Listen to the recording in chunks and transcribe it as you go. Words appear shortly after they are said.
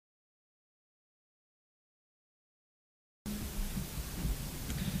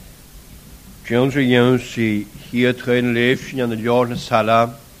Jones Jonsi hier train leefje aan de jaren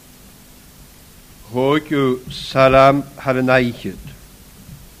salam. Hoort je salam harenaichet.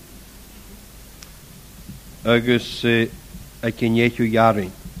 Agus ik ken je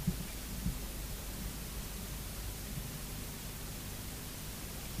jaren.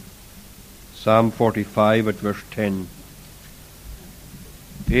 Psalm 45 at verse 10.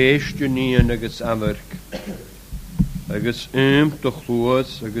 Eist je niet agus aanwerk. Agus de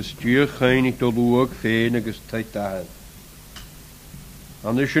chloos, agus duur geinig de loog feen agus taitaal.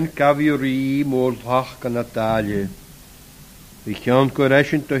 Anders een cavierie moor lach kan Natalie. Die kan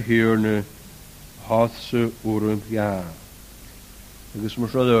koreschen te heerne, had ze oren ja. Agus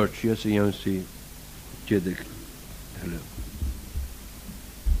moest wel doortje, als je jou ziet. Tjedig. Hallo.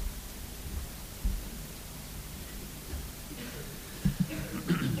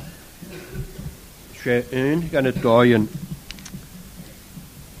 Ze gaan het dooien.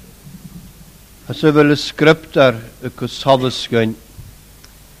 Als ze willen script daar een kusaddes gaan.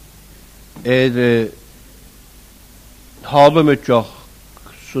 Hadden met jou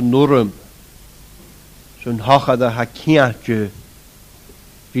zo'n norm. Zo'n hachade hakiatje.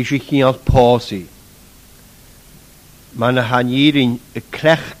 Die zich geen als pauze. Maar han hierin een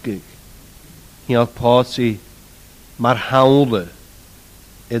klechke. Geen als pauze. Maar houden.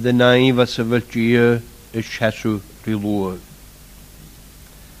 De naam wat ze wil je is Jesu riloor.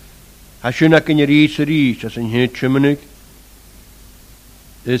 Als je nak in je reis, als een heertje menig,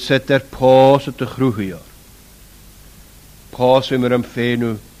 is het er pauze te groeien. Pauze met een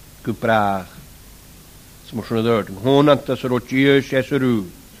fenu gepraag. Het moet je doen. Gewoon dat ze rotje Jesu ru.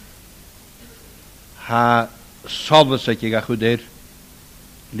 Ha salve dat je gaat goed er.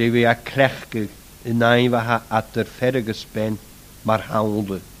 Lewe je klechke in naam wat ha achter verder gespen. Maar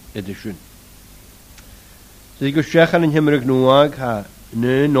houden in de zin. Dus ik zeggen in hemelijk noag, ha,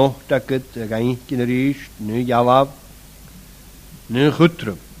 nu nog dat het geen kinderist, nu jalab, nu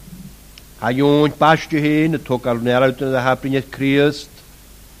goedrum. Ha jongt pasje heen, het ook al naar uit de hapen het Christ,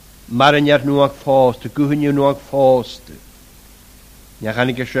 maar in jaar noag vast, de kuchen je noag vast. Ja gaan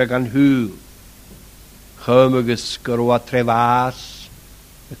ik zeggen hu, gemeges geroa trevaas,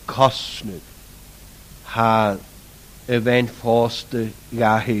 kostnud, ha. Event vaste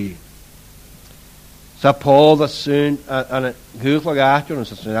gahe. Sa Paul dat zijn aan het geugel gaatje, en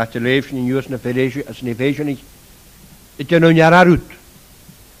dat zijn dat je leven in juist een feestje, als een feestje niet. Het je nou jaar uit.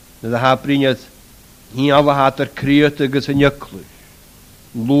 Dat heb je niet. Hier alle had er creatief en juklich.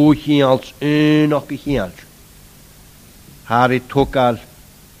 Loodje als een nog geheeld. Haar het ook al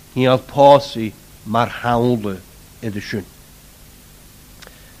hier als passie, maar houden in de zin.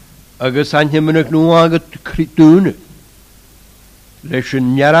 Agus aan hem nog nu aan het doen. Lees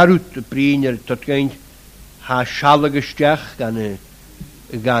een jaar uit de priester tot geen ha schallige stech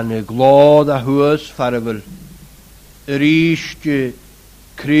gaan glada huis vaarwel rieste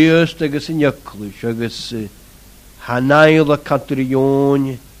Christ agus in juklich agus ha naile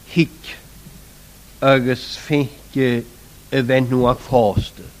katrion hik agus fichtje event nu ook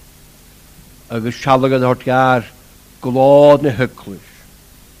vaste agus schallige dort jaar glade huklich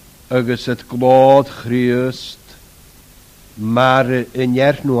agus het glad Christ maar in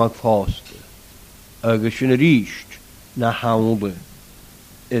jaar nu ook vaste agus een riest na houden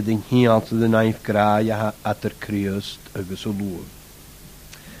in heel de naif graaien achter Christ agus oloor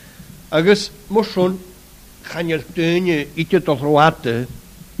agus motion gaan je teunje iets tot roate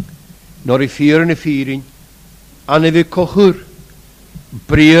naar de viering aan de kocher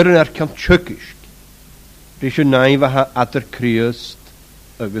breren er kan tjukkist dus een naif achter Christ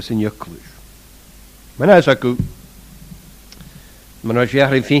agus in juklich maar hij zegt ook maar als je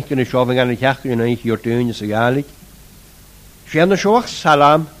in vinken en schaven gaan en jachten en een keer teunje zo Gaelic je hebt ook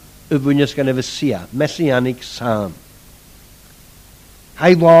salam ubunjes gaan we sia messianic saam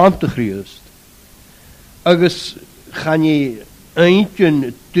hij waant de Christ agus gaan je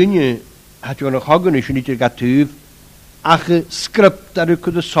eentje tunje had je nog hagen is niet gatuuf ach script dat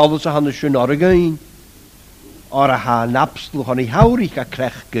ik de salve handen schön orgain or ha napstel gaan ik hourig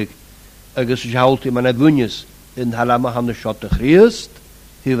gekrecht agus jault in mijn bunjes in halama handen schot de Christ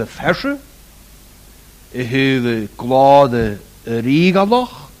hele verse hele glade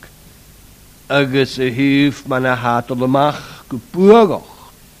rigaloch agus heeft man hat de mag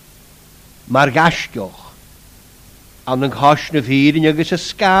geburgoch maar gastoch aan een hasne viering agus een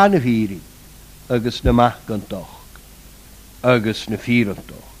skane viering agus ne magkantoch agus ne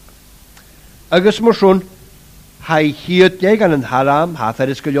vierentoch agus motion hij hiert tegen een halam ha fer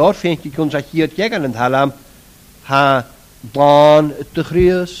is gejaar vind ik ons hiert tegen een halam ha dan de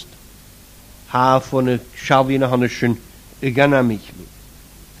Christ ha van het Schalwine Hanneschen ganamich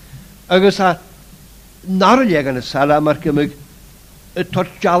Agus a narleg an sala mar gymig y tor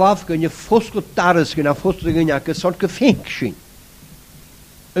jalaf gyn y ffosgol daras gyn a ffosgol gyn ac y sort gyffink sy'n.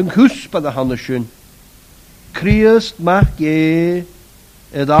 Yn cwsbad a hannes sy'n. Criast mach ge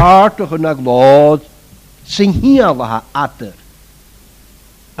yd artoch yn aglod sy'n hial a adr.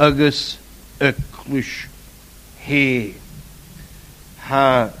 Agus y clwys he.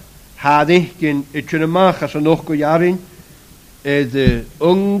 Ha ddechgyn y tyn ymach as yn och go jarin yd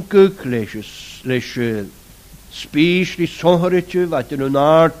ungug leis spís li sonhoritju wat yn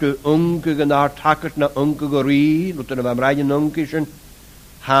art ungug yn art takert na ungug o ri lot yn am rhaid yn ungug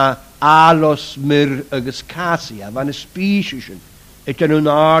ha alos mir agus kasi a van y spís yn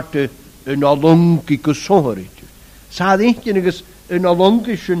art yn olungig o sonhoritju sa ddechgyn agus yn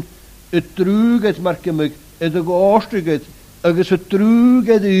olungig y drwged margymig yd y gostrygged agus y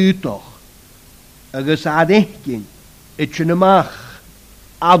drwged utoch agus a ddechgyn y tyn ymach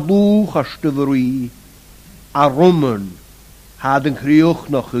a lwch a styfrwy a rummen had een kriog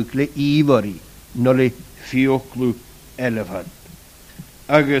nog le ivory no le fioclu elefant.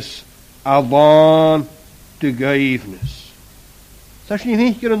 Agus a lan de gaifnes. Sas ni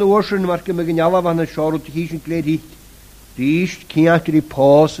hinkir an de ocean marke me gnjala van a shoro te hishin kled hit. Riest kiat ri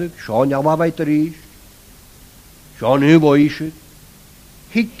pasig, shan jala vait riest. Shan hu boishet.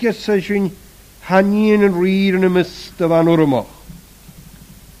 Hikke sashin hanien en rieren en miste van urmach.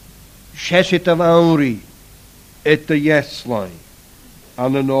 Shesit av anri. Et de jeslein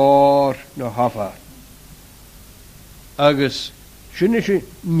an an oor na hafa. Agus sinne se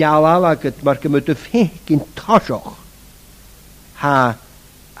njalaget marke met de fek in tashoch. Ha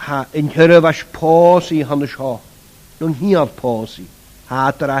in hyrre was posi han de sha. Nun hial posi.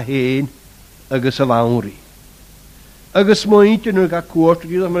 Ha a heen agus a vaunri. Agus mointe nu ga koort,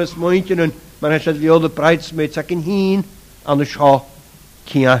 maar is mointe nu, maar het die oude bridesmaids ak in heen an de sha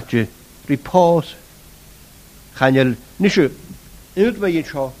kiatje repose. Chanel nishu uit bij je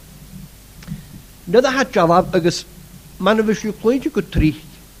scha. Dat had jalab agus man wist je kleintje goed tricht.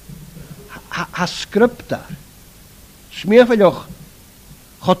 Ha script daar. Smeer van jou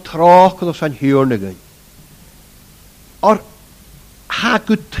gaat traag dat zijn heernigen. Or ha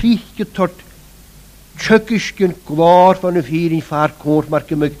goed tricht tot tjukisken klaar van een vier in vaar koort maar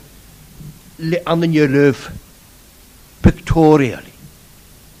kem le aan de jereuf pictorially.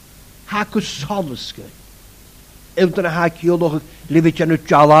 Ha goed salesken. Elter ha kiolog livetje nu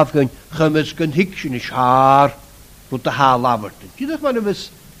jalaf gun gemis gun hikshin is haar tot de ha labert. Die dag man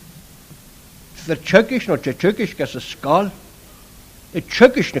was verchukish no chukish gas a skal. Het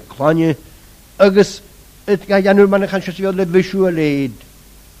chukish ne klanje agus het ga ja nu man kan se wel visualed.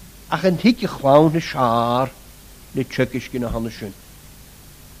 Ach en hikje gewoon de haar de chukish gina hanschen.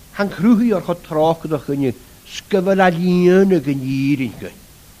 Han kruhi or got traak de gunje skevelaline gun hierin gun.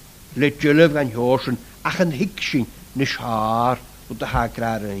 Le jullev gan horsen ach een hiksing ne schaar op de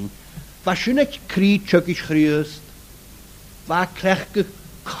hakrarein. Was schon net kriet chukish chriest. Wa klechke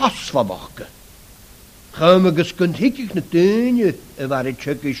kasvabakke. Gome geskund hikig ne teunje war het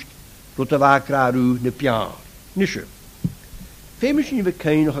chukish tot de wakraru ne piaar. Nische. Femischen we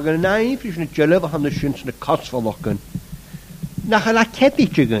kein nog een nein frisch ne jullev han de schins ne kasvabakken. Nach a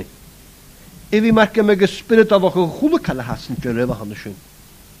kepiche gun. Evi marke me gespirit av een goede kale hasen jullev han de schins.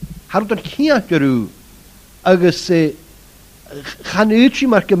 Har dan kiat geru. Agus gaan uitje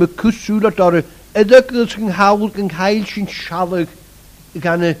marke me kussulat daar edukels ging haul ging heilshin schalig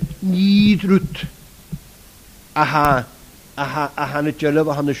gaan niet rut. Aha ne jelle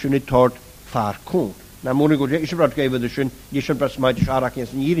we han de schöne tort far kon. Na monig go is brat gave de schön je schön pas mal scharak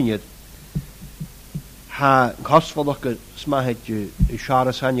is nie niet. Ha kostvolk smahet je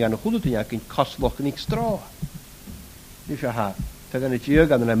schara san ja no goede te jak in kostvolk niks stra. Dus ha tegen het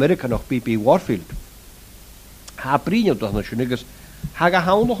jeug aan in Amerika nog PP Warfield. Ha brinjo toch nog schöniges. Ha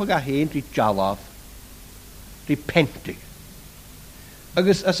gehauen noch ga heen die jalaf. Die pentig.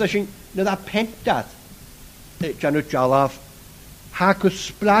 Agus as ich na da pentat. Janu jalaf. Ha ku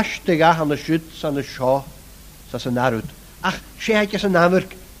splash de ga aan de schut aan de scha. Sa narut. Ach, scheitje se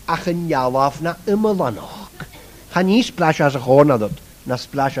namerk ach en jalaf na immelanok. Ha nie splash as a horna dat. Na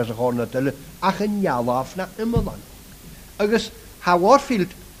splash as a horna dat. Ach en jalaf na immelan. Agus ha Warfield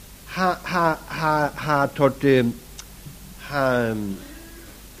ha tot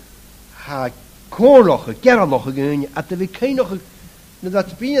ha korloche gerloche gun at de kein nog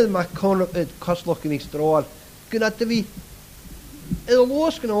dat binnen maar kon het kostloche niks stroal kun at de el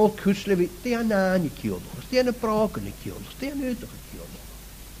los kan al kusle vi de anani kilos de en broken kilos de en uitige kilos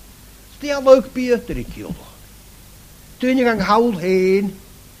de leuk beter kilos toen je gang haul heen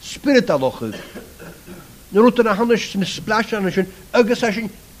spirit aloche nu roten de handen splash aan en agus as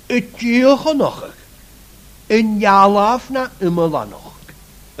Ydioch o nochach. Yn ialaf na ymyl anoch.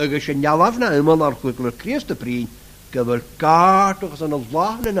 Agus yn ialaf na ymyl ar chwygl Christ y brin, gyfer gartoch as yn y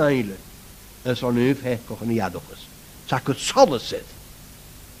lawn yn eile, as o'n yf hecoch yn iadochas. Sac o solysydd.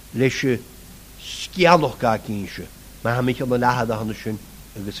 Leisio sgialoch ga gynsio. Mae ham eich o'n lahad a hynny sy'n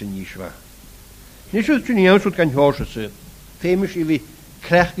agus yn nisfa. Nes yw'r dwi'n iawn sy'n gan hiosio sy'n, ffeimys i fi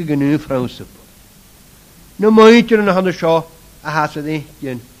crech gyda ffrawsip. Na moedr yn hynny sio, a hasad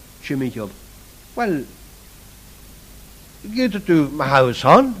eich Chimichel. Wel, gyda tu ma haws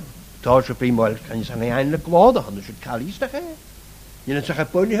hon, Tá se bí mal can san ein le glóda han se calís nach he. Ni se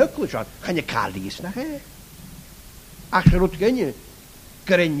bonni hukle san, can je calís nach he. Ach se rot genne.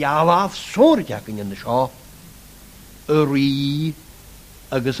 Gren jalaaf soort jakken in de scha. Uri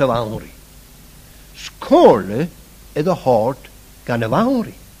agus a vauri. Skole e de hart gan a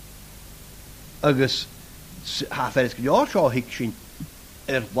vauri. Agus ha feres gjo scha hikshin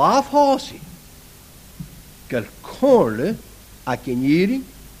laaf hasi. Gel korle a keniri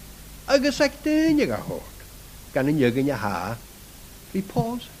agus ac dyn ag a hort gan yn ygyn a ha fi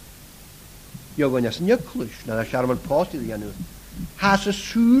pos ygyn as nyclwys na siarman pos iddi anu has y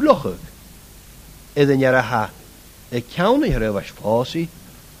sŵloch ag iddyn ar a ha y cawn i hyrwyr as posi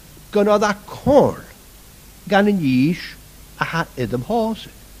gynnod a corn gan yn ys a ha iddym hos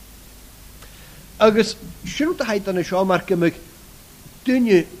agus siwt a haid an y sio mar gymig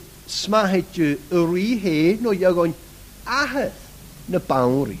dynnu smahed y rhi he no ygyn ahydd na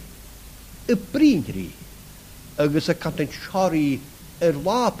bawri y brinri agus a cantan siori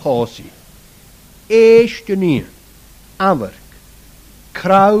la posi eist yn un afarc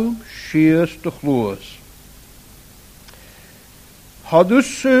crawm sias dy chlwys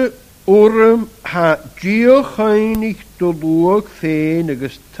hadus orym ha diolchainig dylwg ffein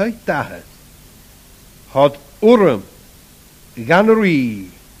agus taith dahed had orym gan ri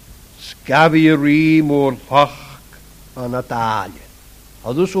sgafi ri môr lach an a dalia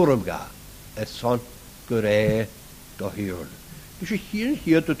hadus orym ga son gyrre do hirle. Dus je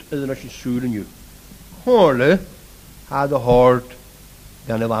hier tot als je zuren je. Horle had de hart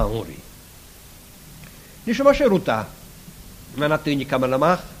gan een hori. Dus je was je ruta. Maar natuurlijk kan men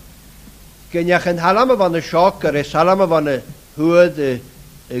maar. Ken je geen halame van de schokker, is halame van de hoe de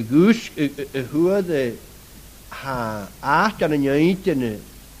goes, hoe de ha acht en een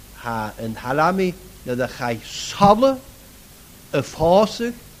ha een halame dat de ga salle een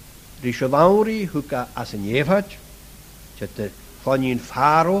fase. Die Shavauri huka as een jefat, zet van je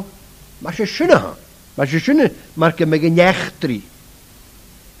faro, maar ze schöne han, maar ze schöne, maar ke mege nechtri,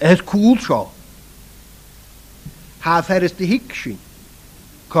 het cool zo. Ha fer is de hikshin,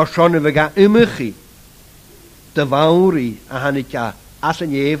 koshone vega immechi, de vauri, a hanika as een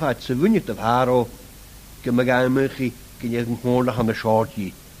jefat, ze wunje de faro, ke mege immechi, ke je een hoorle han de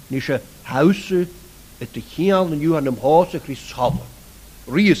shortje, nische huise, het de kiel en ju aan hem hose kris hadden,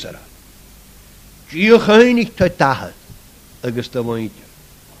 riesera. Diolchainig te dahed agus de moeite.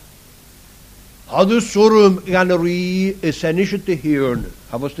 Hadus sorum gan ri is enische te hirne,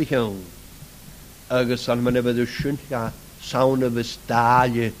 havas de hion. Agus an man ebbe de schuntja saune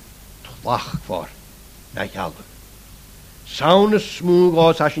vestalje tlach voor na jalde. Saune smoog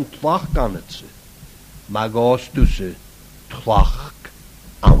as as in tlach ganetse, mag as dusse tlach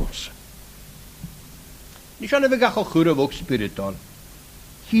aanse. Nish an ebbe gach al chure wok spiritual.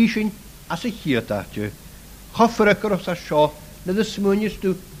 Hieshin as a hiataatje, hofrekker of sa sio, na de smunjes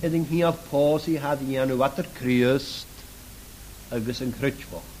tu edin hiaf posi had in anu water kriust, agus yn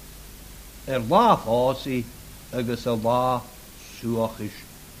crytfo. La posi, agus la suachish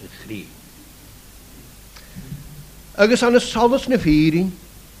y chri. Agus an y solus na firin,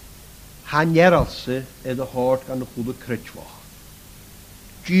 han jeralse ed y hort gan y chwb y crytfo.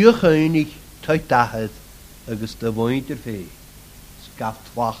 Diolch einig tuit dahed, agus de voint fe, sgaf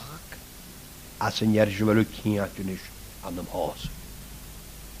twach, as yn jerjwelu kiatunish an dem hos.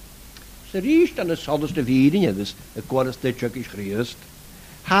 Se riest an y solus de virin edus, y gwaras de tjök is chriust,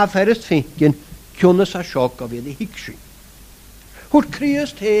 ha ferist finken, kjonnes a sjok av edde hikshin. Hwr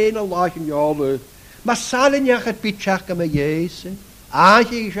kriust heen a lachin jalu, ma salin jachet bitchach am a jese,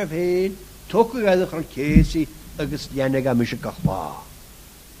 aage is af heen, toku edde chan kesi, agus jenig am ishe gachla.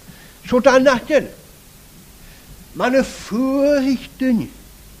 So da nachtjene, man y fuhig dunje,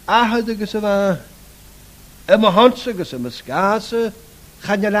 ahad agus a fa. Yma hons agus yma skase,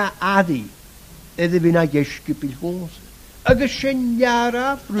 chan yna adi, edde bina jeske pilhose. Agus sy'n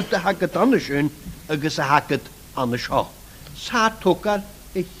jara, frwta haget anna agus a haget anna sio. Sa tokar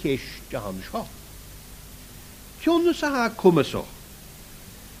e chesht anna sio. Kjonus a ha kumaso.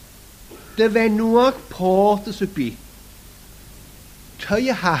 De venuag påtes upi.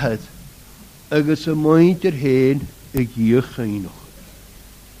 Tye hahad agus y mointer hen y gych ein noch.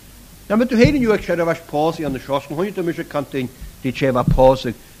 Na ma tu heden yw ag siarad fas posi an y sios, yn hwynt am eisiau cantyn di tsefa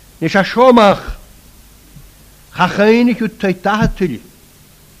posig. Nes a siomach, chachainig yw twy dahat tyli.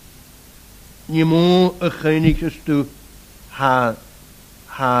 Ni mo y chainig ystw ha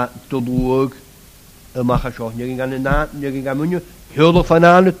dolwg y mach a sios. Nid gan y na, nid gan mwynio, hiolwch fan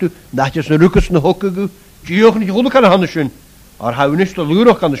an ydw, nachas na rwcus na hwcag yw, diolch nid hwlwch an y hannes yn. Ar hawnis da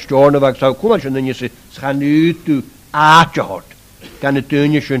lwrwch gan y storna fag saw cwmach yn yny sy'n schan ydw aatjahort. Gan y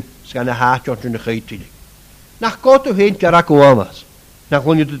dynnu sy'n gan y haatjahort yn y chaitig. Nach got o hen jarach o amas. Nach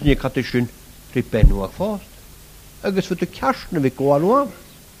hwn ydw ni cat sy'n rhi benw ag ffost. Agus fod y casna fi goal o amas.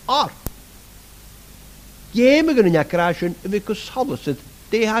 Ar. Iem ag yn yna grasyn y fi gwsholus ydd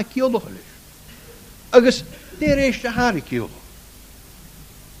de ha ciolwch ylwch. Agus de reis da har i ciolwch.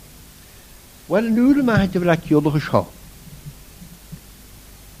 Wel, nŵr yma hyd yfyr a ciolwch ysho.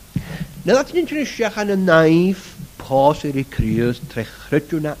 Na dat ni'n trisiach an y naif pos i'r crios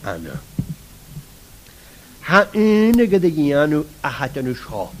trechrydw na anna. Ha un y gyda gianw a hatan yw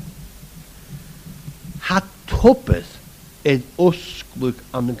sio. Ha topeth edd osglwg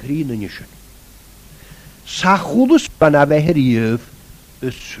an y grin yn ysyn. Sa chwlws ban a feher iaf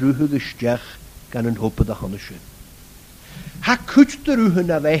y srwhwg ysdiach gan yn hwbyd a hon ysyn. Ha cwtr yw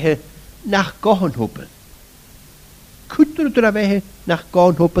hyn a feher nach gohon hwbyd. Cwtr yw a feher nach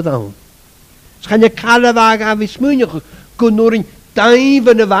gohon hwbyd a hon. Schan y cael y fag a fi smwynioch gwnnwrin daif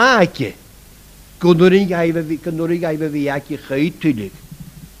yn y fag. Gwnnwrin gaif fi ac i chaytylig.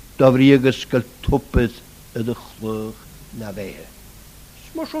 Dofri ag ysgol twbydd ydy chlwch na fehe.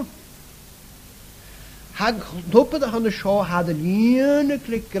 Smwyswn. Hag twbydd a hon y sio had y lun y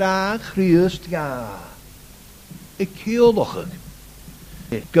clic gra chriust ga. Y ciolwch ag.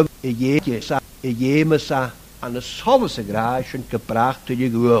 Y iem ysa an y solus y gra sy'n gybrach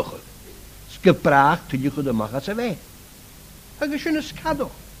tylig wch. Gebracht toen je goed mag als wij. Heb je zo'n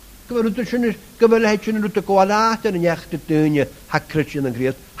schado? Geweld het je nu te kwaad en je echt te je hakkertje en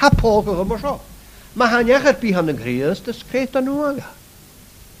grijs. Ha pogen maar zo. Maar han je het bij han de grijs, dat krijgt dan nog.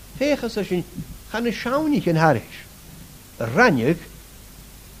 Tegen ze zijn gaan een schouw niet in haris. Ranjig,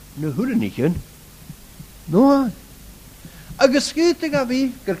 nu horen niet in. No. A geschichte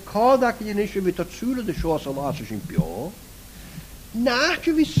gavi, gerkada je niet met dat zule de shows al als in pio. Nacht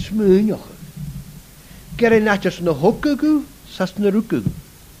je wie smeunig. Ger een natjes na hokkugu, sas na rukugu.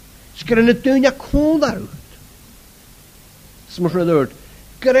 Sker een tuinja kon daaruit. Smoes na doort.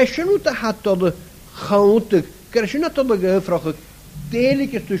 Ger is je nu te had tot de gauntig. Ger is je net tot de gevraagd.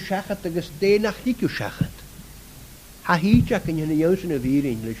 Delig is tu schachet, te gestee nacht niet tu schachet. Ha hietjak in je juist in vier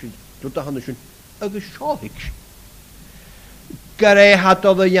English. Tot de handen zijn. Agus schaahiks. Ger had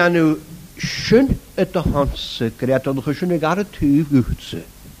tot de janu schön et de handse. Ger had tot de geschöne gare tuif guhtse.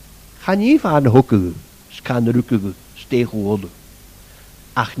 Ga niet van hokkugu. Skan rukugu, steeg woorden.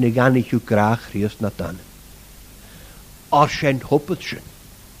 Ach, ne gan ik u graag riest na dan. Als je een hoppetje.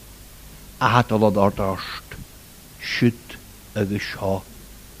 A had al dat arst. Schut, agus scha,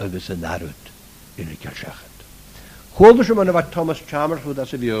 agus een narut. In ik al zeggen. Hoorde ze maar wat Thomas Chalmers hoe dat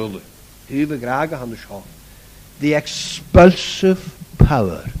ze wilde. Huwe graag aan de scha. The expulsive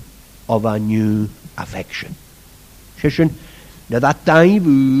power of a new affection. Sischen, na dat daai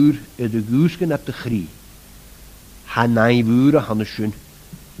wuur de goesken at de grie. Ha naai wuur hanneschen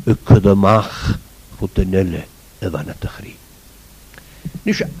ukkedemach voor de nulle van at de grie.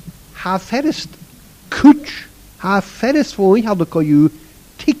 Dus ha verrest kutsch, ha verrest voor ik hadden kan je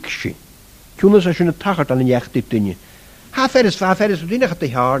tikje. Kunnen ze een tachert aan een jacht dit dingen. Ha verrest voor die nog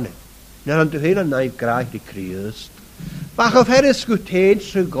te haarne. Na dan de hele naai graag de kriest. Maar ha verrest goed heen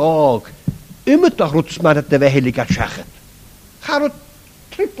zo gaag. Immer toch rots maar dat de wehelig schachet. Gaat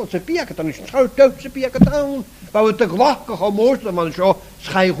trippel se piaket dan is het dood se piaket aan. Maar we te glakken gaan moesten man zo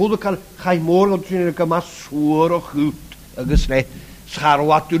schij goed kan ga je morgen zien ik maar zo goed. Agus nee schaar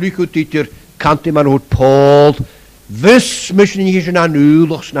wat jullie goed dit kant man goed Paul. Wis misschien hier zijn aan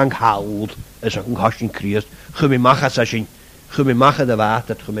uurlijk snang hout. Is ook een gast in Christ. Gemi machen sa sin. Gemi machen de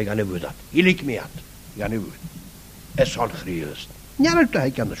water gemi gaan we dat. Hilik me at. Ja nu. Es zal Christ. Ja dat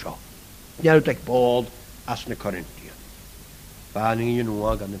hij kan zo. Ja dat ik Paul as ne Korinthe. Baning je nu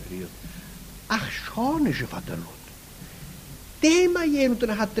aan de vriend. Ach, schoon is je vaderlot. Thema je moet een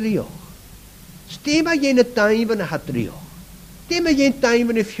hatrio. Thema je een tijd van een hatrio. Thema je een tijd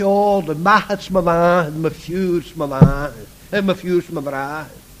van een fjord. Machts me waan, me vuurs me waan, en me vuurs me vraag.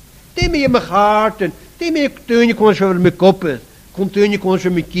 Thema je me harten. Thema je teunje kon ze met koppen. Kon teunje kon ze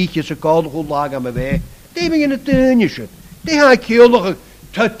met kietjes, ze koude goed lagen aan me weg. Thema je een teunje. Die ha ik heel nog.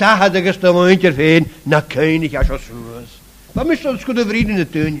 Tot daar had ik eens de mondje heen, na koning als je zoes. Wat mis dat schude vrienden in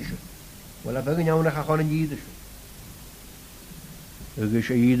het tuintje? Wel, dat begin jou nog gaan in ieder. Ik is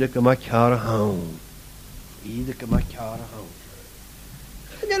ieder kemat jaren houden. Ieder kemat jaren houden.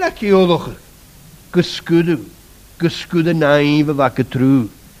 En dan heb je nog geschude naive wat getrouw.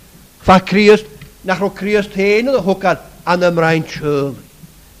 Van Christ, nach ook Christ heen, dan ook aan de Rijn tjøle.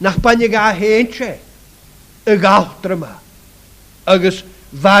 Nach ban je ga heentje. Ik achter me. Agus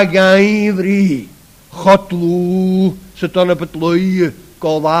vagaivri. Godlu. Zit dan op het loeie.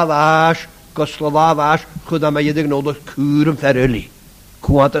 Kolavaas. Koslavaas. Goed aan mij je nodig kuren verrulli.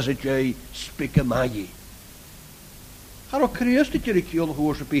 Kwant als het jij spikken magie. Ga ook Christ dat je de kiel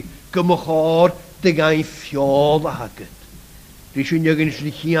hoorspie. Kom maar te gaan fjole hakken. Die zijn je eens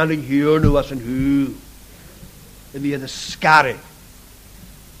niet aan het huur nu als een huur. En wie de skarre.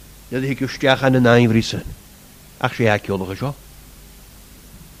 Dat ik je stijg aan de nijvrissen. Ach, je hebt je nog eens op.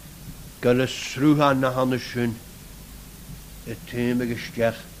 Kan je schroeg aan de handen schoen. Het themige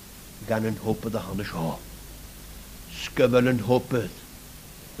stijg. Gaan een hoppen de handen schoen. Skubbel een hoppen.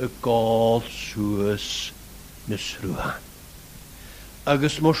 Een kool zoes. Een schroeg aan.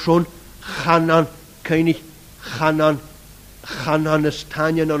 Agus moet schon gaan aan. Gaan aan een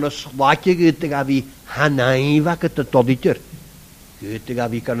stanje en een slaatje. Geutig wie hanai wakker te todditter. Geutig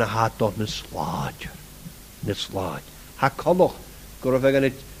wie kan een haat tot een slaatje. Een slaatje. Ha kan nog. Gorf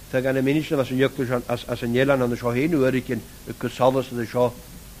ik aan een minister was een jukkel als een jelan aan de show heen hoor ik een kusalles de show.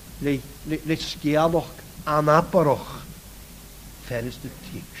 Le skia nog aan apparoch. Ver is de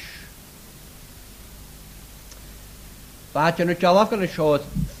tiks. Wat je nu al af kan show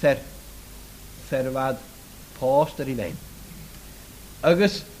het ver wat poster in een.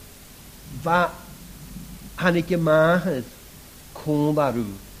 Agus wat han ik je maken kon daaru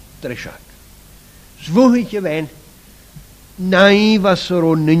trechak. Zwoegje wen. Nee, was er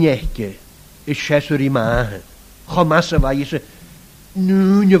ook niet. Is chesserie maken. Gemasse wijze.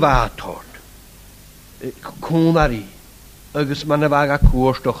 Nu je water. Kon daarin. Agus man waga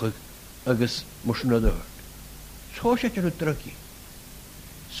koerstochig. Agus moest naar door. Zo zet je het terugje.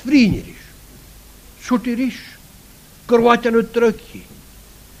 Svrienerisch. Soterisch. Korwat je het terugje.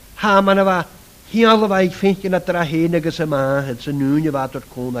 Ha man wa. Heel wij vind je dat er heen gesema. Het ze nu je water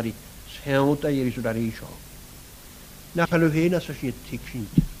kon daarin. Schelt dat je is daar is al. Na kan u heen als je het tikje.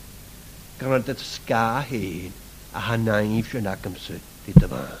 Kan het ska heen. A hanaif je nakem ze. Dit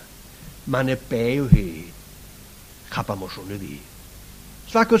waar. Man het bij u heen. Kappa mo schon wie.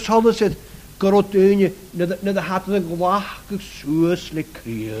 Slakus hadden ze het groteunje. Na de hadden de glachke soesle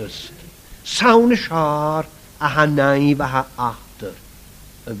Christ. Saune schaar. A hanaif ha achter.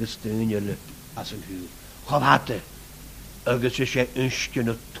 Een gesteunjele als een huur. Gewatte. Agus is je unstje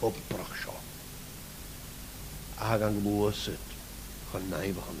na topprach zo. Agang loos het. Gaan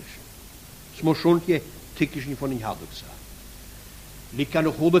nijven gaan is. Smo schontje tikkisch niet van een hadden gezegd. Die kan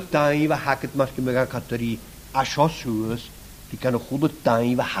nog goede tijden hacket maar je me gaan katterie. Als je zoes. Die kan nog goede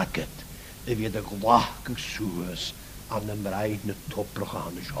tijden hacket. En weer de glachke zoes. Aan de breid na topprach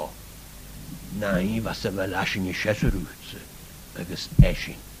aan de zo. Nee, was ze wel als je je schesse ruutse. Agus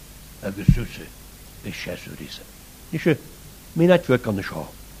eschen. Agus zusse. Is schesse risse. Niet je. Mijn net werk aan de show.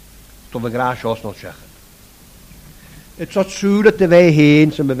 Tot we graag shows nog zeggen. Het zat zo dat wij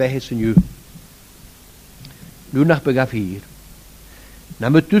heen zijn wij is nu. Nu nog begaf hier. Na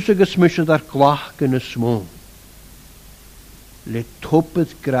me tussen gesmischen daar klach kunnen smoon. Let op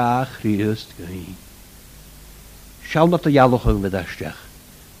het graag Christ gaan. Schau dat de jallo gaan met dat zeg.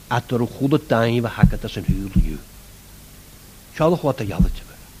 At er een goede tijd we hakken dat zijn huurlijk. Schau nog wat de jallo te worden.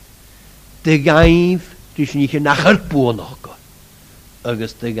 De geef is niet een nacherpoor nog kan.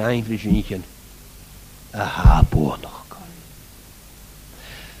 Agus de geef is niet een haarpoor nog kan.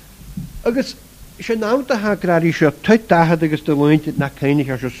 Agus is een auto hakraar is er tijd dagen dat de loontje naar kenig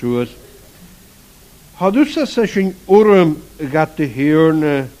als je zoes. Had u ze zijn orum gaat te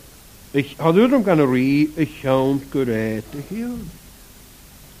heeren. Had u hem gaan rie ik gaan gereed te heeren.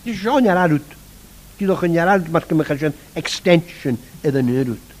 Die is zo'n jaar uit. Die nog een jaar uit maar kan een extension in de neer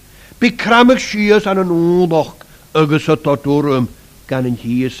uit. Bekramig schiers aan een oorlog, agus het tot orum, kan een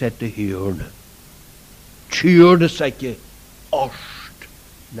hier zetten heerne. Tjeurde zetje, oost,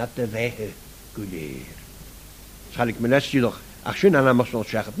 naar de wege guleer. Zal ik me les je nog, ach je nou maar zo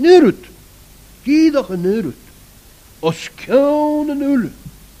zeggen, neerut, die toch een neerut. Os koun een ul,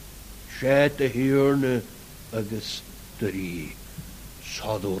 zette heerne, agus drie,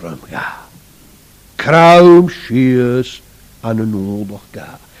 zat orum ga. Kraum schiers aan een oorlog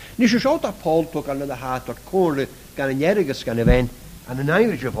ga. Niet zo dat Paul toch aan de haat tot koren kan een jergens kan wen aan een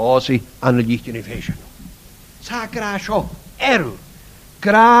Irish vasie aan de lichtje in vision. Sakra zo er.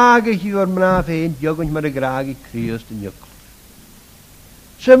 Krage hier maar heen, joggen maar de krage Christ en juk.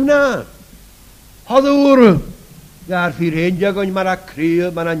 Semna. Hadúrum. Gar fyr hyn, jagoin mar a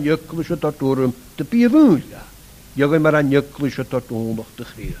creu, mar a njöklus o torturum, dy bifwylga. Jagoin mar a njöklus o torturum dy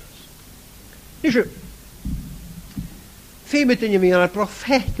chreus. Nisio, fe met yn ymwneud â'r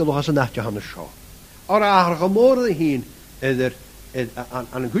proffegiol o has yn atio han y sio. O'r arch o môr y hun, ydy'r, an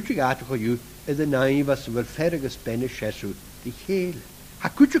yn gwtio gatio o yw, ydy'r nain fas yfyr fergus ben y siesw di chael.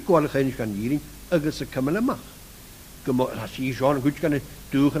 Ha gwtio gwalach yn gan yirin, agos y cymol ymach. Gymor, has i John yn gwtio gan y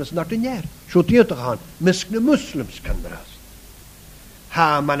dwch yn ysnart yn ier. Sio diod o'ch han, mysg na muslims gan myras.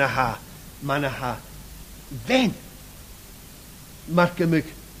 Mana ha, fen. Mar gymig,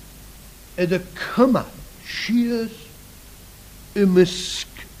 ydy'r cyma, sias, y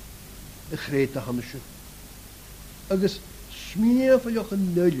mysg, y chred a hanesio. Agos, smiaf o'ch yn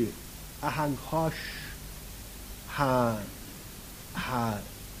nyllu, a hang hos, ha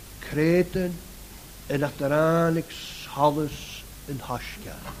creden, yn adaranig solus yn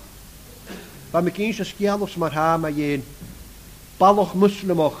hosga. Ba mi gyns y sgialwch mar ha ma yen, baloch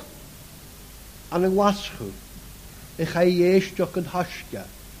muslimach, an yng waschu, eich ai eistioch yn hosga.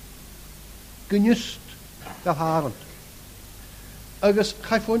 Gynyst gaf harant. Agos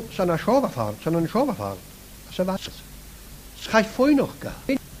chaiffwn, san a siof a farn, as a fas. Chaiffwn o'ch ga.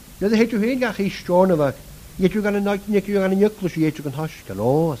 Nid y hedw hyn gach i stron o fag, Yetju gan y njöklus yetju gan hosga.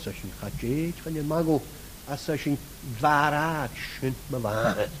 No, as a sy'n chadjej, gan y mago, as a sy'n varad, sy'n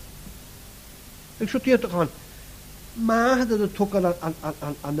mavad. Ag so tiet o'ch ma hyd y tog an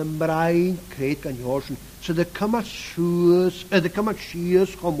y mraen cred gan jorsen, so dy cyma sias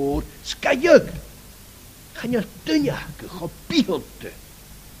chomor, sgaiog. Chan y dyniag, cho bihonte.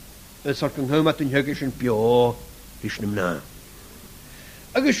 Ys o'r gynghymat yn hygys yn bio, hysnym na.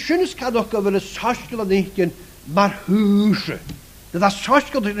 Agus synnys cadwch gyfer y sosgol yn eithgen mar hwysio. Dyda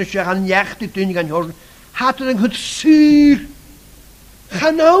sosgol yn eithgen gan iechtu dyn gan hwysio. Hatyn yng nghyd syr.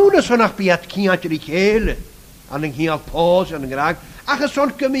 Chanawn ys hwnnach biad ciat yr i chael. An yng nghial pos an yng ngyrag. Ach ys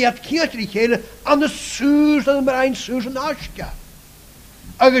hwnnach gymiad ciat yr i chael. An y sŵs an y mraen sŵs yn osga.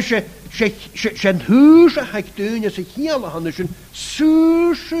 Agus sy'n hwysio haig dyn ys y hial a hwnnw sy'n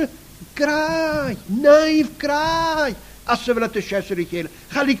sŵs grai. Naif grai. As y fel at y siesr i chael.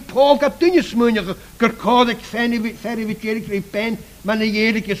 Chalig Paul gaf dyn y smwynach gyrcodd ag fferi fi jerig rei ben. Ma'n y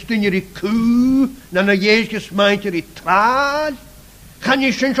jerig ys dyn i cw. Na'n y jerig ys maint i tral. Chan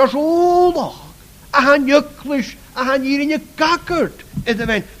i sy'n sos ôloch. A han jöklus. A han irin y gagard. Ydw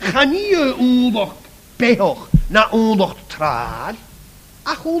fe'n. Chan i y ôloch behoch. Na ôloch tral.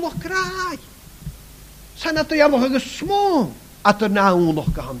 Ach ôloch grai. Sa'n at y ialoch ag y smwng. At y na ôloch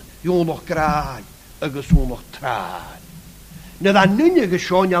gahan. Ôloch grai. Ag y ôloch tral. Nid a nynnu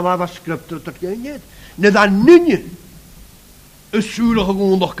gysion iawn af a sgriptor o'r gynnyd. Nid a nynnu y sŵlwch ag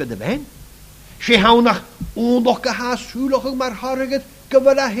ônloch gyda fen. Se hawnach ônloch a ha sŵlwch ag mar horygyd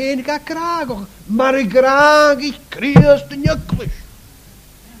gyfer a hen ga gragoch. Mar y grag i'ch crias dy njöklus.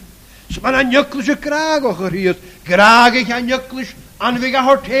 So ma'n a njöklus y gragoch yr hys. Grag i'ch a njöklus anfig a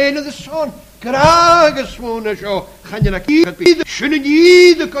horten y son. Grag y smwn y sio. Chanyn ac i. Sy'n yn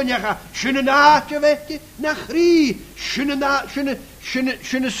idd y goniacha. Sy'n yn atio feti. Na chri. Sy'n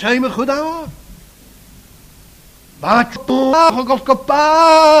y saim y chwyd awr. Bach o golco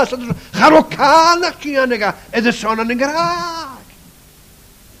bas. Charo cael nach ti anega. Edd y son yn y grag.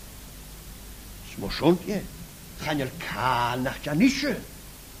 Smwsiont ie. Chanyn cael nach ti anisio.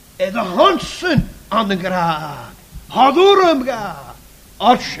 Edd y honsen an y grag. Hadwrym ga.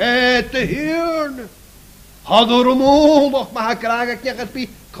 Ar shet y hirn. Hadwrym ôloch ma ha grag ac iechyd bi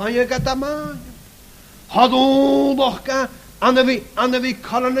coia gada man. Hadwrym ga anna fi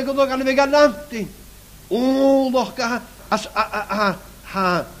coran y gydog anna fi galanti. Ôloch ga as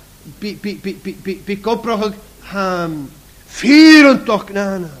bi gobrach ffyrantog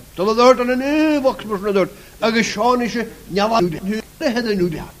na. Dyla ddord an yn efoch mwrs na ddord. Ag y sion eisiau niala hedd yn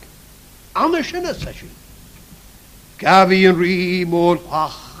wdiag. Anna sy'n ys eisiau. Gafi yn rhi môr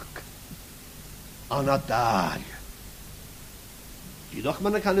hwach an a dal. Diddoch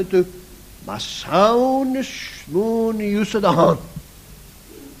ma'n can ydw, ma sawn y smwn i ywsyd a hon.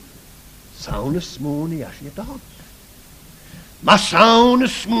 Sawn y smwn i asyn y hon. Ma sawn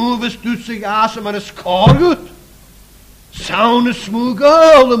y smw fys dwys ag as am ar yscorgwyd. Sawn y smw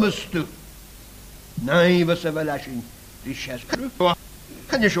gol am ystw. Nai fys e fel asyn di sias crw.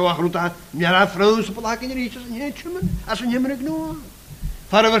 Kan je zo achteraan, meer aan vrouwen op laag in de rietjes en heetje men, als een jemmer genoeg.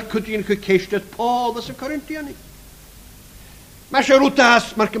 Vader kut je een gekest het Paul, dat is een Corinthianik. Maar je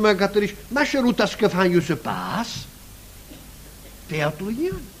roetas, maar ik maak het er is, maar je roetas ke van je baas, veel te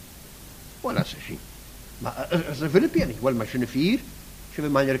leren. Wel, dat is het. Maar als een Filippianik, wel, maar je een vier, je wil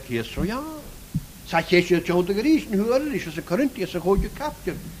maar een keer zo ja. Sa cheisio John de Gris yn hwyr is a Corinthians a godio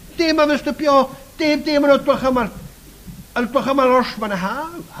capture. Dim a mr pio, dim an otbachamar. Al bachamar orsman a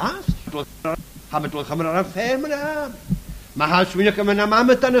has. Hamet chamar an ferman a. Ma has winig am na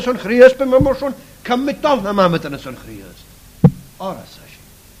mamet an son Christ be mor son kam mit dal na mamet an son Christ. Ora sa.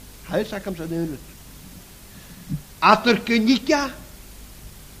 Hij sa kam sa deun. Ater kenika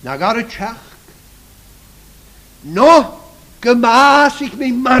na gar chach. No, gemaas ik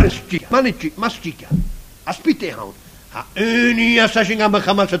mijn mannetje, mastika. Aspite houden. Ha unia sashin am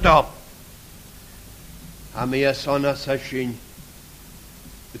khamal sa ha me sona sashin.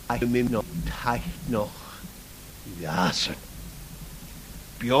 Ik mim nog tacht nog. Jasen.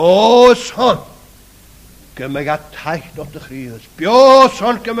 Bjoson. Kemagat tacht nog de Christus.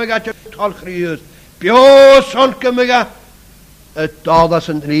 Bjoson kemagat tal Christus. Bjoson kemagat het dadas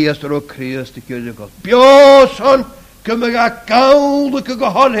en Christus er ook Christus te kunnen gaan. Bjoson kemagat goudelijke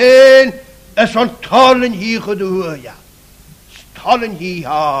gehal heen. En zo'n talen hier gedoe ja. Talen hier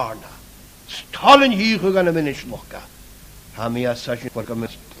harna. Talen hier gegaan en men slokka. Hamia sashin voor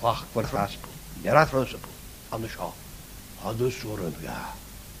kames plach voor raspo. Ja raspo. Anders al. Hadden zorgen ja.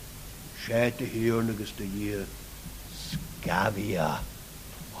 Scheite heerniges de hier. Scavia.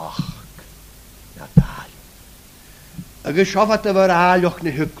 Ach. Natal. A geschaffet er aaljoch ne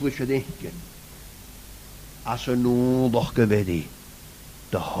huklische denken. As er nu nog gewedi.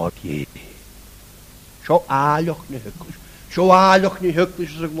 De had je. Zo aaljoch ne huklisch. Zo aaljoch ne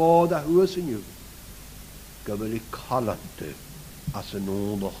huklisch as a glada huis in jou. Geweli kalante. As er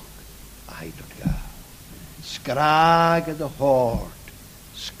nu nog eidot ja. Skrage de hoort.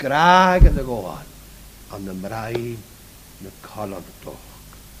 Skrage de goan. An de mrei ne kalante toch.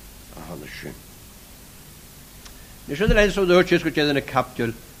 A hanne schön. Nu zullen wij zo doortjes goed in een kaptel.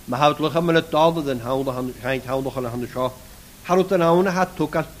 Maar houdt liggen met het daalde den houden aan de schaal. Houdt den houden had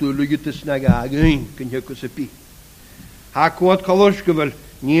ook als duurlijke te snagen. Kun je ook eens ha kwart kalorske wel.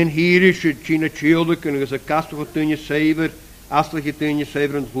 Niet een hierische China childe kunnen ze kasten voor tunje zever. Astelijke tunje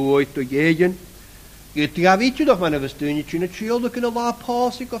zever en hooi te jegen. Je weet je nog maar een tunje China childe kunnen laten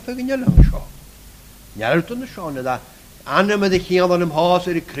passen of even je lang schaal. Ja, uit de schaal. Dat aannemen de geen van hem haas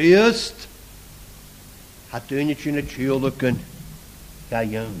er Christ. Het deuntje in het schildeken ga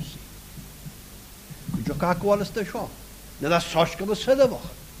jongens. Kun je ook wel eens te schoon. Dat is zoals de zitten wachten.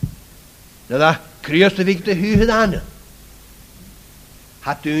 Dat Christus ik de huid aan.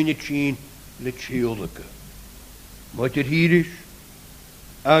 Het deuntje in het schildeken. Wat er hier is,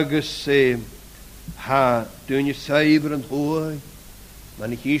 agus ha deuntje zeven en hooi.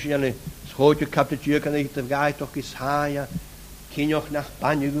 Maar ik kies je aan een schootje kaptetje kan ik te gaan toch eens haaien. Ken je ook naar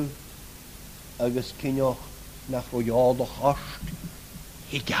banjegu. Agus kinjoch nach royal de host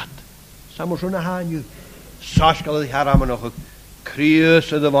higat. Samo schon na hanju. Saskal de harama nog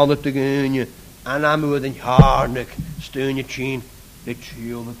kriese de wande te gunje. Anamu with den harnik steunje chin de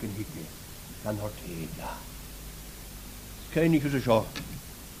childe kan hikke. Dan hort higa. Kein ik zo.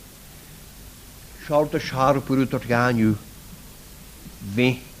 Schaut de scharpuru tot ganju.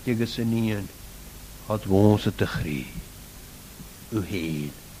 Wichtige senien had wonse te grie. U heel.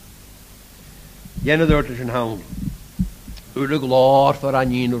 Jenne dort is een hound. Ule glor voor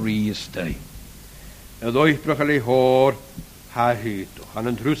aan jene riestei. En doichbrachele hoor ha heto. Han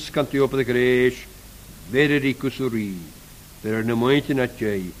een truskant op de grees. Vere rikus uri. Vere ne moeite na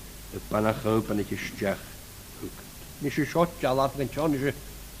tjei. Het panachaup en het stjach. Nis je schot jalaf en tjan is je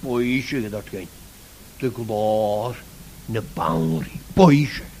boisje dat geen. De glor ne bauri.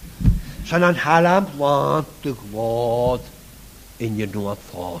 Boisje. Zijn aan halam plant de glor in je nood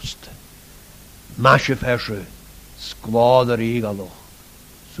vast. Masje verse, skwader egaloch.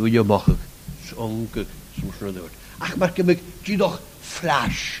 Zo je mag ik, zonke, soms nog door. Ach, maar ik zie toch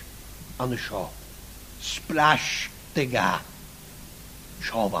flash aan de show. Splash te ga.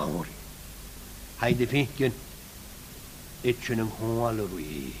 Show aan hoor. Hij de vinken, itchen hem gewoon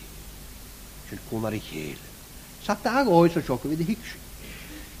roei. Zijn kon naar ik heel. Zat daar ooit zo schokken wie de hiks.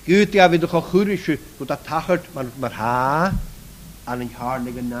 Goed, ja, wie de gochurische, goed dat tachert, maar ha. Aan een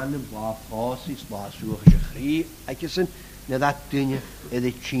hardige naam, waar fasis, waar zoeken grie, uitgezien, dat dingen in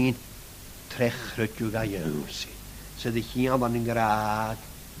de chin trecht je ga jongens. Ze de hier aan een graad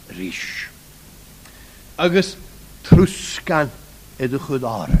risch. Agus truskan in de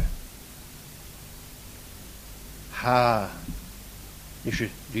godare. Ha, is het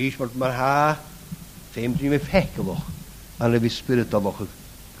risch wordt maar ha, feemt niet meer fekkelig, aan de spirit dat nog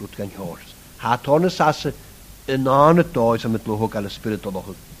goed kan horen. Ha tonen sassen. En aan het thuis met loog alle spirit nog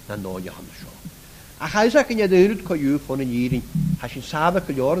dan nooit je handen zo. Ach hij zegt je de hut kan je van een jaren als je samen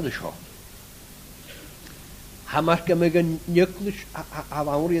kan jaren de zo. Ha mar go meg an nuclis a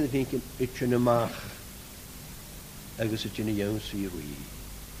bhhaí a thinkin itsin amach agus itsin a dhéansaí roí.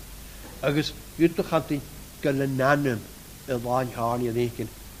 Agus dúta chatain go le nanam a bháin hána a thinkin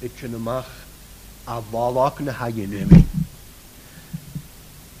itsin amach a bháach na haginimi.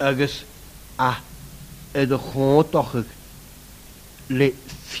 Agus a iad a chóntacha le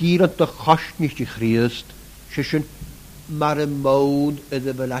fírat a chasnist i chríast sin mar a món iad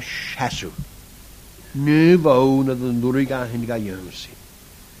a bhfuil a seasú. Nu bhón a an nurig a hin ga dhéansaí.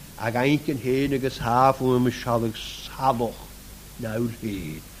 Ag aincin héin agus háfú am sealag sábach náil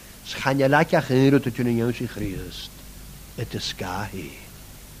héin. Schanne leach a chéir a tún a dhéansaí chríast. It is sca héin.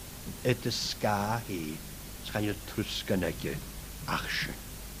 It is sca héin. Schanne truscan aice ach sin.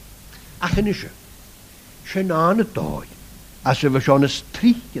 Ach yn eisiau, sy'n an y doi, a sy'n fy sion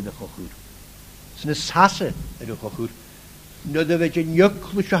ystrych yn y chochwr, sy'n y sasa yn y chochwr, nid y fe dyn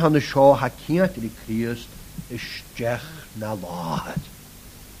ywclwys o han y sio ha ciat yn y Christ ysdech na lad.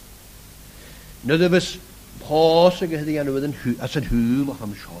 Nid y fes pos ag ydy anw as yn hwyl o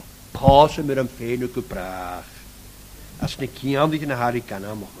ham sio, pos yn myr am ffein o gybrach, as na cian ddyn yn hari gan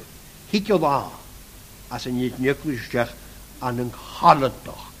am ochr. Hic o dda, as yn ywclwys ysdech an yng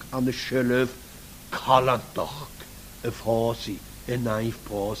Nghalantach, an de sylf calantach y ffosi, y naif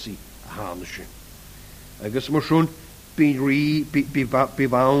posi a hanesyn. Agus mar swn bi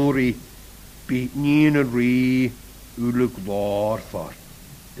fawri, bi nyn yn ri ulig lor far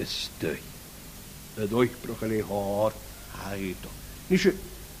ystwy. Y dwych brwch yn ei hor a edo. Nisio,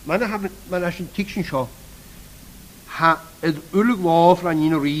 mae'n asyn ticsyn sio, ha yd ulig lor far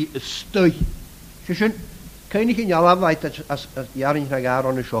nyn yn ri ystwy. Sysyn, Cynnig yn ialaf faint as iarin rhag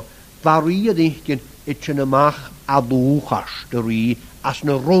aron y sio, fari a ddeichgyn itchen ymach a ddwchas dy ri as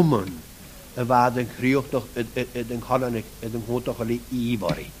na Roman y fad yn crioch yd yn cholanig yd yn hwntach o le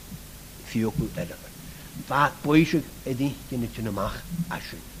ifori. Fiocw edrych. Fad bwysig a ddeichgyn itchen ymach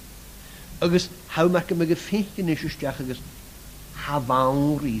asyn. Agus haw mae'r gymig y ffeichin eisiau stiach agus ha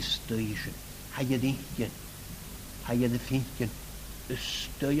fawr i stysyn. Ha i ddeichgyn. Ha i ddeichgyn.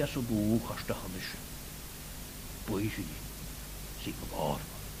 Ystwy as o ddwchas dy hanesyn. Bwysig sy'n gyfar.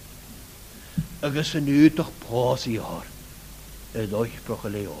 Agus yn ydych pos i ar, y ddwych broch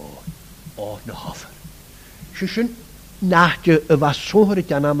y le o'r na hoffer. Sy'n nachtio y fa sohor i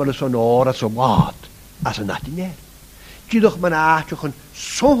dan aml y son o'r as o wad, as y nati ner. Gydwch ma'n achtioch yn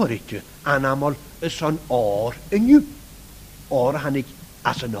sohor i ti an aml y son o'r y niw, o'r hannig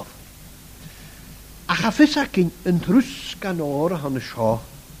as y noffer. A chaffys ac yn trws gan o'r han y sio,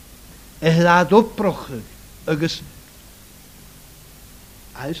 y ddad o broch agus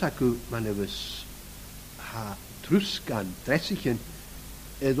ays acw man efus ha trwsgan dresichen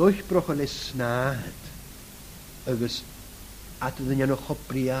ddwych broch o le snad agus at ydyn nhw'n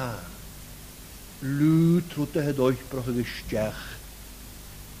chobria lw trwta ddwych broch o gysdiach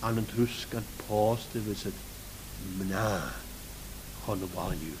an yn trwsgan post efus mna chon o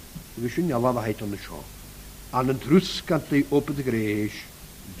baniw efus yn ialaf a heit o'n y sio an yn trwsgan le opad y gres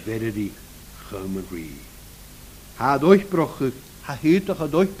feredi chym yn rhi. Ha ddwychbrochig, ha hydach a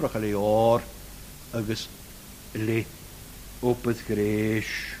ddwychbroch le o'r agus le opad gres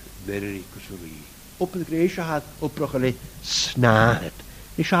ferri cwswri. Opad gres a had opbroch le snad.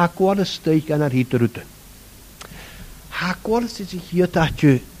 Nes ha gwar y steig gan ar hyd yr ydyn. Ha gwar y steig hyd at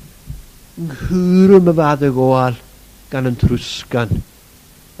yw nghwrwm y fad y goal gan yn trwsgan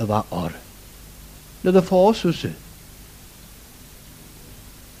y fa or. Nid y ffos wsy.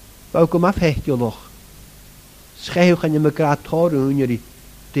 Fawr gwma ffechtio'ch. Schewch yn ymwneud grad tor yn yr i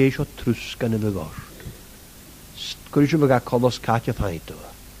deis o trwsgan y fy gorst. Gwrs yw fy gael colos cat y ffaint o.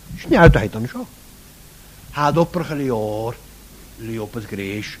 Sniawd haid o'n sio. Had obrach y le o'r, le opad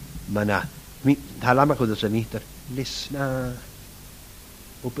gres, mana. Talam ac oedd y syniadr, lesna.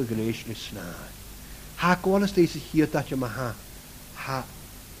 Opad gres, lesna. Ha gwan ysdeis y hyd at yma ha. Ha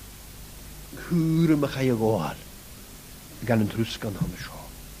hwyr yma chai o goal. Gan yn trwsgan hon y sio.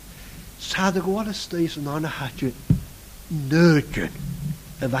 Sad y gwal ysdeis yn anna hatio nördyn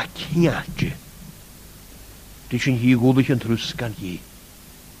y fa ciatio. Dys yn hi gwlwch yn trwsgan hi.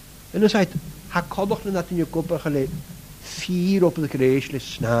 Yn y saith, ha codoch na natin yung gwbrach le ffyr opad y gres le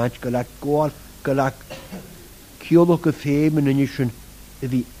snad gyda gwal gyda ciolwch y ffeim yn ynysyn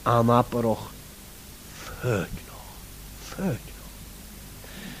y fi anabaroch ffyrd no.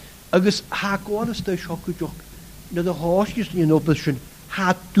 Agus ha gwal ysdeis hocu joch na dy hosgis ni'n opad sy'n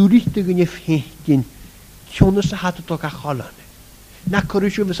ha dwrichtig yn y ffeichin tionas a hat o a cholan. Na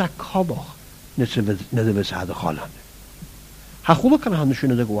cwrysio fys a codoch na dy fys a dy cholan. Ha chwlwch an hannes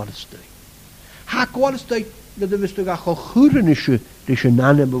yn y gwal ystau. Ha gwal ystau na dy fys a cho chwrn ysio dys yn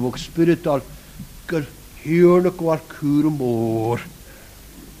nanem o fog spiritol gyr Hyrne gwar cwr y môr.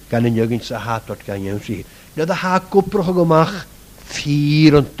 Gan yn ygyn sa hatot gan iawn sy'n. Nid y ha gwbrwch o gymach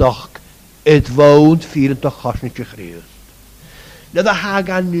 24 edfawnd 24 chosnich i'ch rhywst. Nid y ha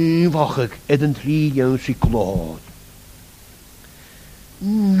gan nyfochig yn 3 iawn sy'n glod.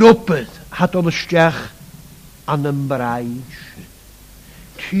 Nopyd had o'n ystech an yn braid.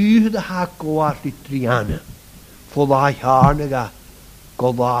 Tyd y ha gwart i trianna. Fwla harnaga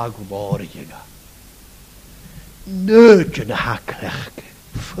gola glorig ega. Nid yn y ha clechge.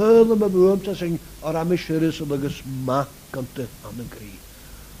 Ffyrdd am y bwym ta sy'n o'r am y siris o lygys mac gant am y gri.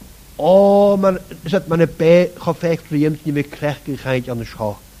 O, ma'n y be choffech rhywms ni fe clechge chaid an y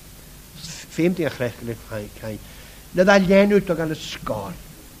sio. Fem di a clechge chaid. Nid a llenw to gan y sgol.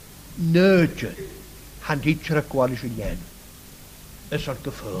 Nid yn. Han ditcher a gwal is y llenw. Ys o'r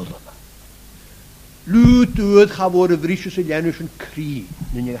gyffyrdd yma. Lwyd dwyd chafwr y frisius y llenw sy'n cri.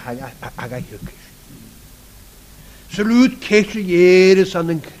 Nyn ag a hygys. Så lyd kæsle jæres an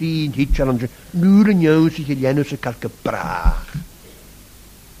den krigen hitjar an nuren jøs i ljennu så kalke brach.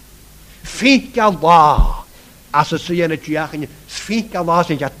 Fink Allah. Altså så gjerne tjachen. Fink Allah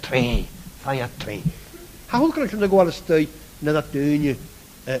så jeg træn. Fan jeg træn. Ha hul kan det gå alle støy når det dønje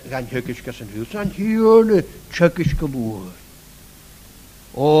gan høkiska sin hus. Han hjørne tjøkiska lur.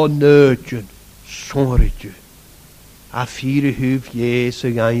 O nøtjen. Såretje. A 4 huv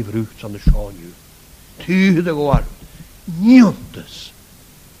jese gan brukt som det sjånju. Ty det går. Niontes.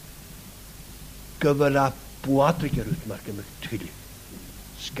 Gyfela bwadrig ar utmark am eich tyli.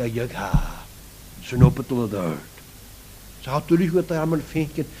 Sgaiag ha. Sy'n opet o ddyrd. Sa ha dwrig wyt am yn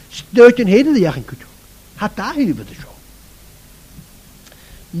ffeinkin. Snötjen hyn ydi ach yn cwtio. Ha da hyn i fyd y sio.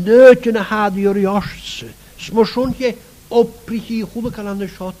 Nötjen a hadi o'r iorse. Smoswn je oprich i chwlwg an y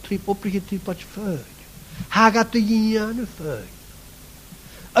sio trip. Oprich i trip bach ffyd. Hagat y ian y ffyd.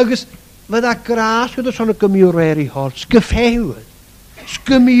 Agus Fydd a gras gyda son y gymiw reir i hol. Sgyffewyd.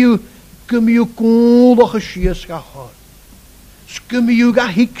 Sgymiw gwlwch y sias ga hol. Sgymiw ga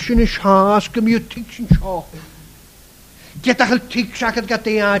hicsyn y sia. Sgymiw ticsyn sio. Gedach y ticsac at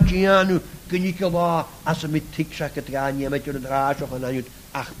gada a gianw. Gynnig y la. As y mi ticsac at gan i am edrych yn dras o'ch yn anwyd.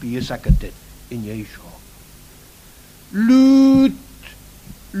 Ach bys ac ydyn. In ei sio.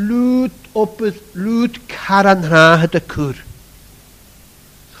 Lwyd opydd. Lwyd caran rhaid y cwr.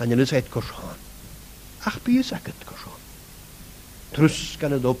 Gaan jullie het korsan. Ach, bies ek het korsan. Trus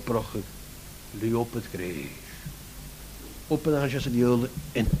kan het opbrochen. Lu op het grees. Op en aan je zijn jullie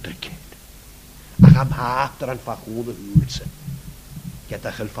interkeerd. Ach, am hater aan vachode huurse. Get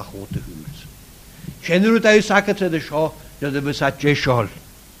ach el vachode huurse. Kjenner ut ei saket til det sjå. Ja, det besat je sjål.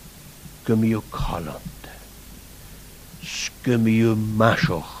 Gummiu kalante. Skummiu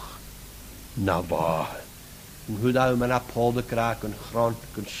masjoch. Navah. Hoe dat men op polder kraak en grond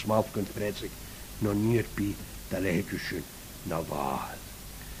kunt smalt kunt pretsig no niet bij de leedjesje na waar.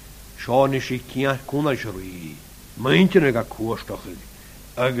 Schoon is ik niet kon als rui. Meint je ga koorstochig.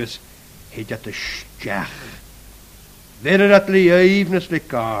 Agus het dat de stjach. Weer dat leefnes le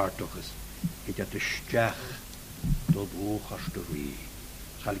kaartoches. Het dat de stjach tot hoog als de rui.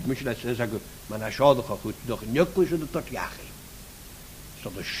 Zal ik misschien dat zeggen, maar na schade goed nog nukkel is het tot jacht.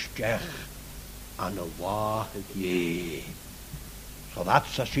 Zo de stjach. An y wahyd ie. So dat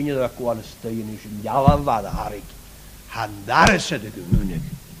sa sinne da gwal ystyn is yn jalan fad a harig. Handaris yd y gymwnig.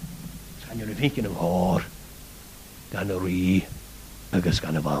 Gan yw'n ffeinkin am hor. Gan y rhi. Agus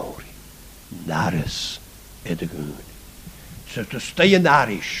gan y fawri. Naris yd y gymwnig. So dy styn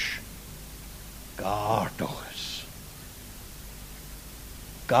naris. Gartochus.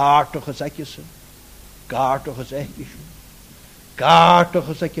 Gartochus ekjesyn. Gartochus ekjesyn.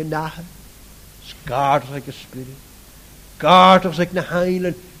 Gartochus ekje nahe. Gardoch like a spirit. Gardoch like na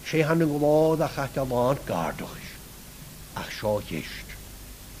heilen. She han yn glod ach at a land gardoch. Ach sio gisht.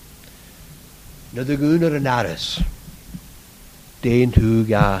 Na dy gwner yn aris. Dein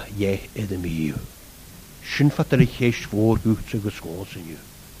hwg a je edym i'w. Sy'n ffater eich eich fôr gwt sy'n gysgol sy'n yw.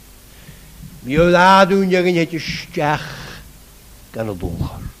 Mi o ddadwn ygyn eich ystach gan o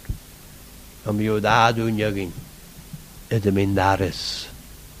dwchart. A mi o ddadwn ygyn edym yn aris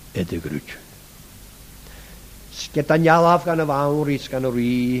edym grwt. Get an jalaf gan y fawr is gan y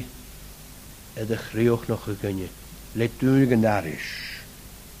rhi ed y chriwch noch y gynnu. Let dwi'n gan aris.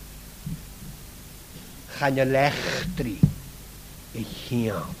 Chan y lechtri e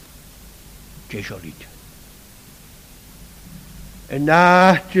chiam. Jesolid. En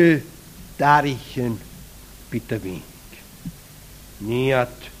nacht darichen bitte wink.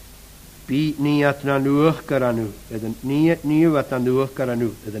 Niat na nuach garanu. Eden niet wat na nuach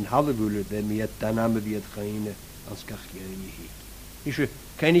garanu. Eden halve wule ben mi het dan am wie het geine. Als kach je in je hik. Is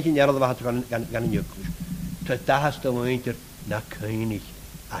Kennig in Jarl wat gan jukkus. Te daast de winter na Kennig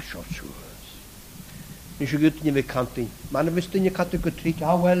a shotsuas. Is gut nie bekannt. Man wist nie kat getrik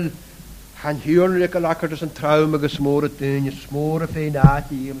wel han hierlike lakkers en traume gesmore ding smore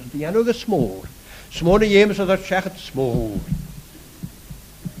feinati jems die no gesmore. Smore jems dat zegt smore.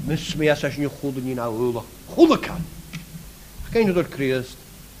 Mis me as je goed nie na oorlog. Goede kan. Geen door Christ.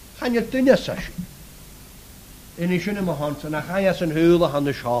 Gaan je dinge sas. En is in my hand en ga je zijn hule aan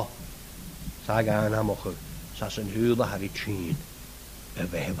de scha. Sag aan hem ook. Sas een hule har ik zien. En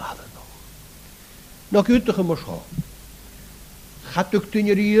we hebben nog. Nog uitige mos scha. Gaat ook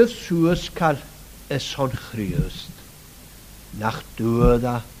dinge ries soos kal is son Christ. Nach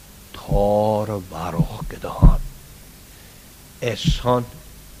doda tore baroch gedaan. Es son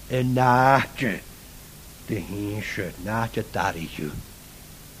en naatje. De hinsje naatje darije.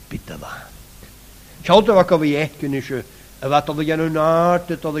 Bitterland. Schalte wat kan we echt kunnen je. En wat dat je nu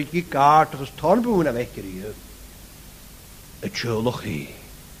naart, dat je kaart als torboen weggerieven. Het schuldig he.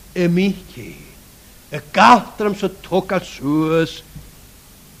 Een mietje. Een kaartrum zo tok als soos.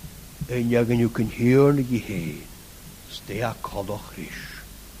 En je kan je hierne heen. Stea koddag is.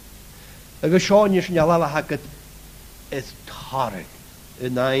 En we schauen je snel alle haket. Het tarek.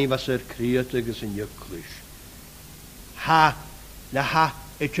 En nee was kreatig is in je klisch. Ha. Na ha.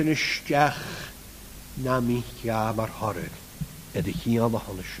 Het is een stjach. Na mich ja maar harrig. En de hier aan de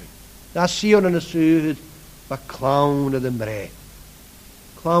handen. Na zie je een zuid. Maar klauwen de mre.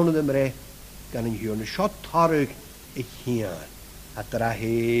 Klauwen de mre. Kan een hier een schot harrig. Ik hier. Het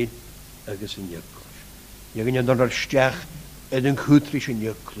heen. Ergens in jukkus. Je kan je dan er stjach. En een goedrisch in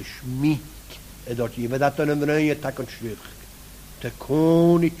jukkus. Mich. En dat je dat dan een mre. Tak een schlucht. Te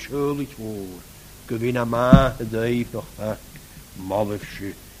koning tjullig voor. Gewinna ma. Het heeft nog vaak.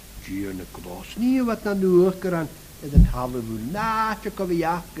 Malfje. Gierne glas. Nie wat na nuker aan den hallewoel. Naatje kan we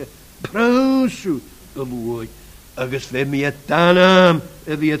jakken. Prousu. Gelooi. Agus we me danam.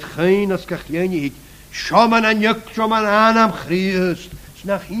 En wie het geen als kachjenje hik. Schaman aan juk. Schaman aan am Christ.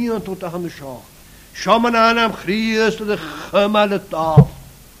 Snach hier tot de handen schaaf. Schaman aan am Christ. De gemale taf.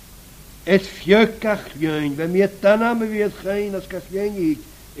 Het fjuk kachjen. We me danam. Wie het geen als kachjenje hik.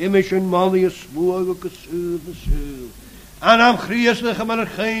 Immers een malie sloge gesuurde. En am Christus maar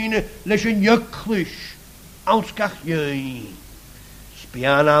geen les een juklis als kachje.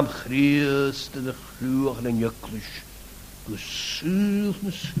 Spian am Christus de gloer en juklis. Gesuur.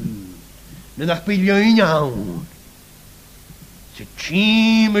 Ne nach biljoen aan. Ze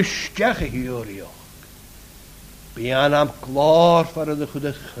chime stjage hier joh. Spian am klaar voor de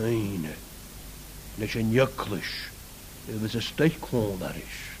goede geen. Les een juklis. Het was een stuk koner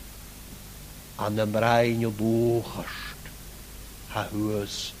is. Aan de brein je boogers. Ha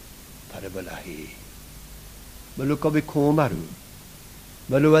huis parabelahi. Melu kabi konaru.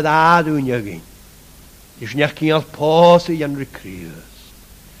 Melu adadu nyagin. Is nyaki al pose jan rekrius.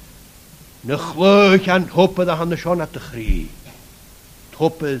 Ne chluch an hoppe da han schon at de chri.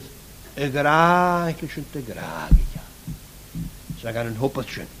 Hoppe e graagischen te graagija. Sag an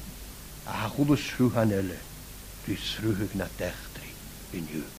hoppetschen. A chudus schruch an elle. Die schruch na techtri in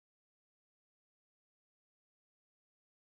ju.